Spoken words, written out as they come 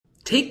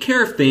take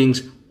care of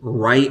things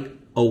right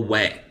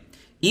away,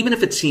 even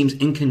if it seems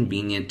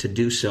inconvenient to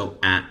do so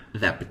at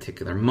that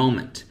particular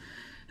moment.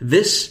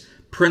 This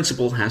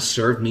principle has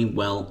served me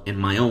well in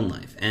my own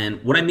life.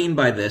 And what I mean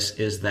by this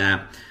is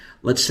that,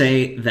 let's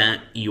say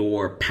that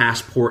your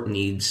passport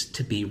needs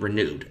to be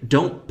renewed.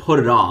 Don't put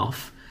it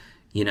off.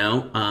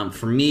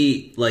 For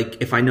me, like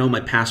if I know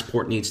my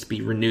passport needs to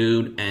be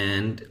renewed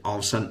and all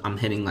of a sudden I'm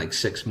hitting like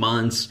 6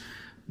 months,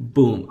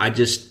 boom, I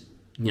just,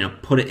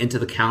 put it into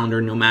the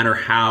calendar, no matter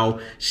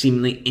how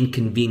seemingly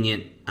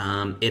inconvenient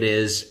it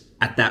is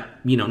at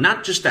that,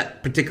 not just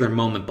that particular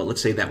moment, but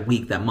let's say that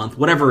week, that month,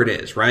 whatever it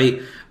is, right?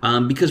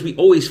 Because we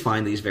always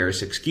find these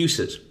various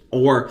excuses.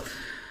 Or,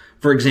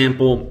 for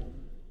example,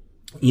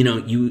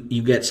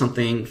 you get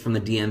something from the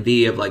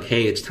DMV of like,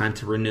 hey, it's time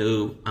to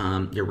renew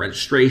your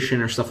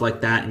registration or stuff like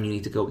that, and you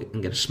need to go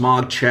and get a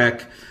smog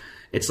check.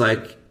 It's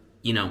like,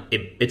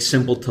 it's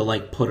simple to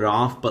like put it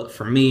off, but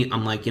for me,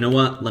 I'm like, you know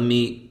what? Let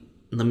me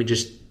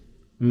just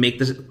make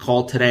this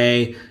call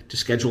today to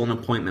schedule an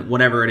appointment,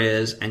 whatever it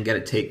is, and get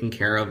it taken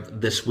care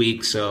of this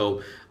week,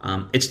 so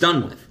it's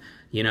done with.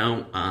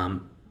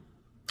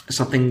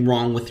 Something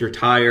wrong with your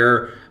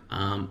tire,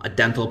 a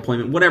dental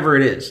appointment, whatever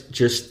it is,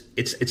 just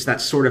it's that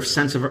sort of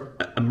sense of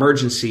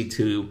emergency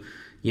to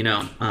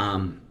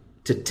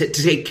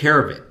take care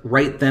of it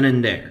right then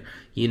and there,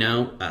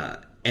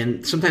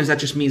 and sometimes that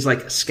just means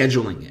like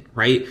scheduling it,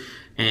 right?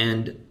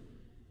 And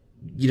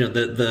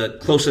the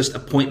closest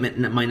appointment,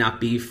 and it might not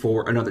be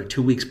for another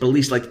 2 weeks, but at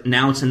least like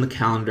now it's in the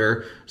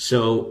calendar,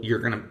 so you're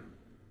gonna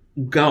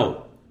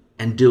go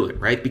and do it,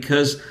 right?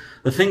 Because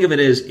the thing of it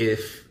is,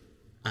 if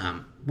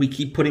we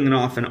keep putting it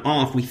off and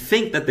off, we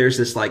think that there's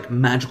this like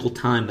magical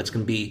time that's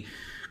going to be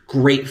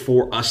great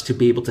for us to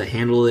be able to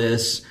handle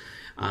this,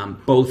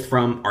 both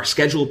from our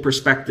schedule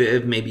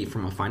perspective, maybe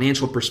from a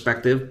financial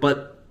perspective,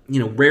 but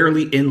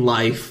rarely in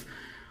life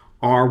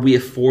are we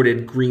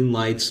afforded green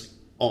lights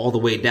all the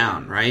way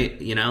down,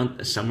 right?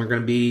 Some are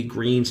going to be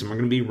green, some are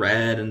going to be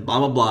red, and blah,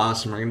 blah, blah,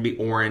 some are going to be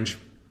orange,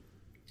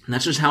 and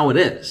that's just how it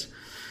is.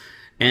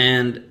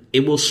 And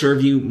it will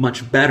serve you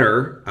much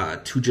better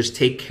to just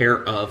take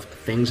care of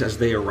things as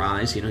they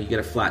arise. You get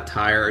a flat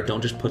tire,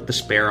 don't just put the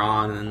spare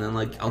on and then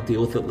like, I'll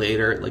deal with it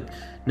later. Like,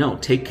 no,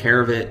 take care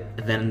of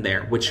it then and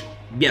there, which,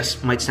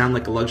 yes, might sound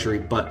like a luxury,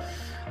 but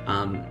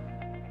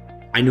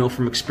I know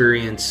from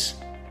experience,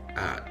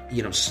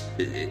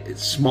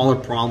 smaller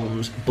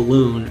problems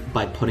balloon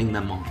by putting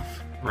them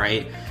off,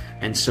 right?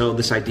 And so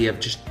this idea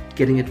of just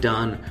getting it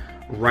done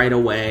right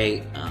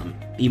away,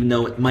 even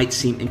though it might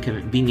seem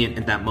inconvenient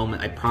at that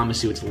moment, I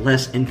promise you it's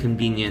less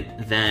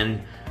inconvenient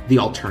than the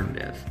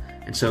alternative.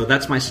 And so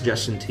that's my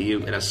suggestion to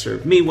you. It has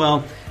served me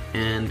well,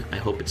 and I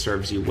hope it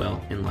serves you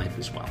well in life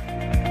as well.